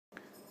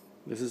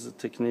This is a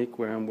technique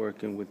where I'm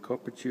working with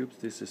copper tubes.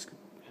 This is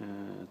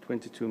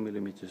 22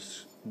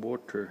 millimeters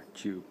water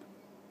tube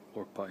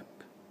or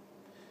pipe.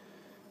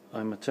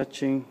 I'm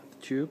attaching the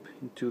tube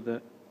into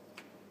the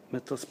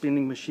metal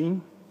spinning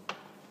machine.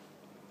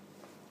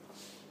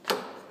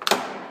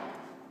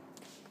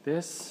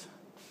 This.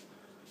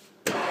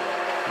 And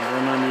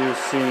then I'm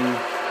using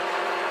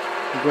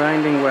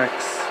grinding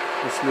wax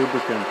as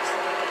lubricant.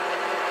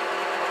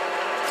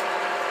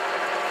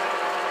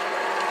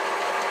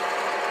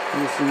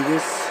 Using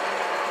this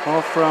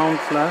half round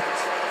flat,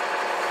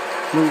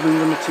 moving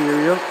the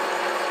material,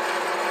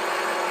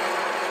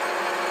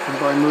 and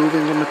by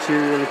moving the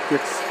material it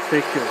gets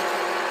thicker.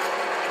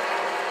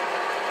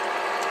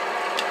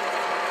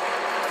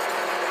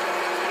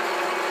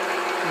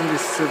 And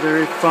this is a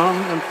very fun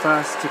and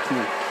fast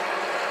technique.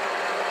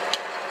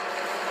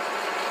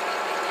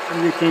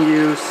 And you can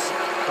use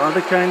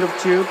other kind of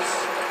tubes.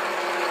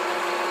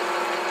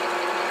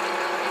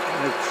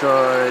 I've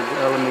tried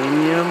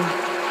aluminium.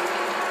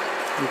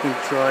 You can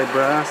try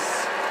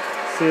brass,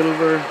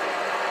 silver.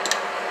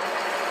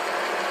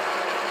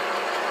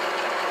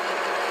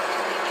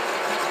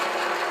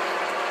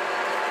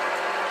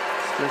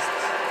 It's just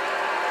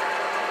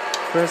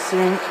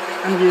pressing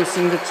and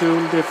using the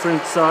tool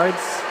different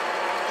sides,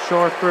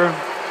 sharper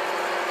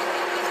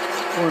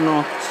or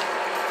not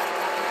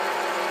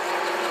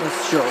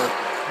as sharp,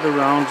 the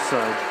round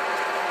side.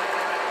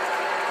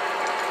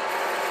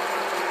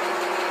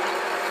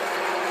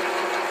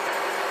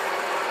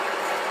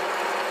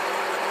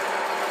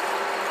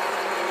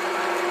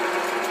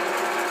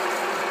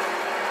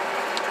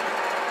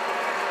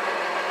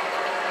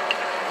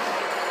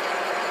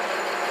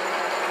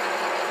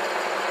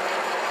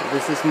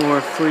 This is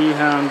more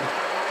freehand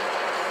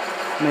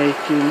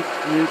making.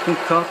 You can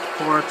cut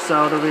parts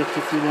out of it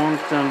if you want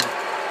them.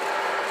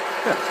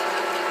 Yeah.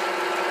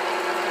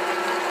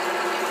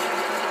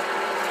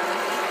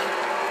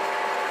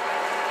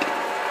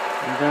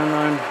 And then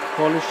I'm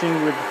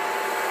polishing with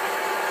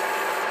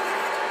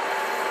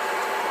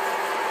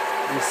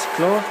this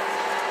cloth.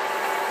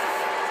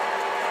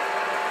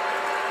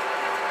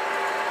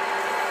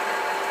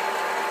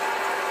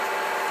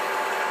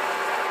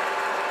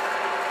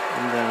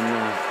 And then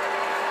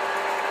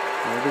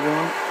another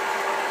one.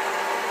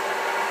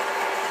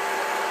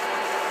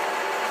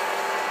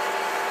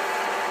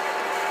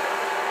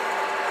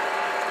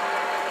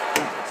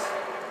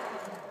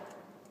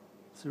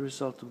 It's the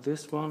result of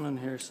this one, and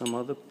here's some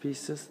other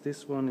pieces.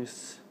 This one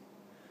is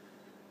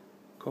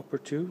copper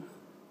too.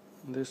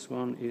 This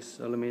one is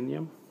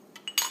aluminium.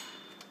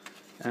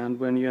 And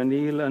when you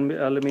anneal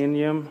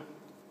aluminium,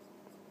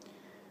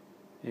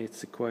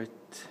 it's a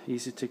quite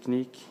easy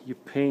technique. You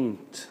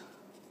paint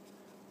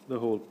the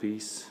whole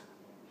piece,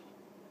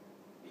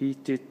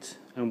 heat it,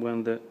 and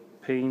when the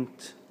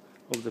paint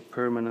of the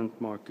permanent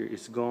marker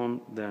is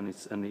gone, then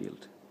it's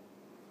annealed.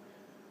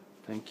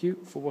 Thank you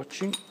for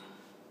watching.